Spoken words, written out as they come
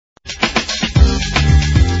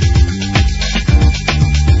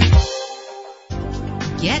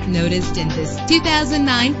get noticed in this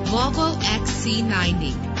 2009 Volvo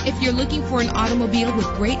XC90. If you're looking for an automobile with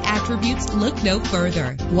great attributes, look no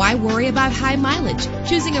further. Why worry about high mileage?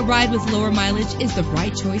 Choosing a ride with lower mileage is the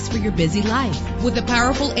right choice for your busy life. With a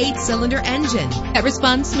powerful 8-cylinder engine that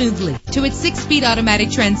responds smoothly to its 6-speed automatic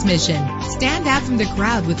transmission. Stand out from the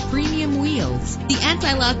crowd with premium wheels. The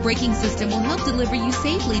anti-lock braking system will help deliver you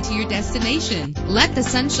safely to your destination. Let the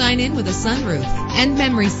sunshine in with a sunroof. And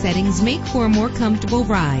memory settings make for a more comfortable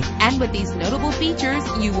ride. And with these notable features,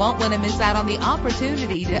 you won't want to miss out on the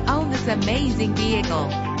opportunity to own this amazing vehicle.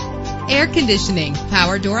 Air conditioning,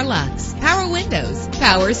 power door locks, power windows,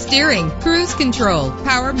 power steering, cruise control,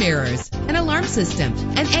 power mirrors, an alarm system,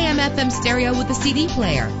 an AM/FM stereo with a CD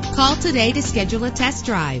player. Call today to schedule a test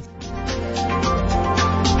drive.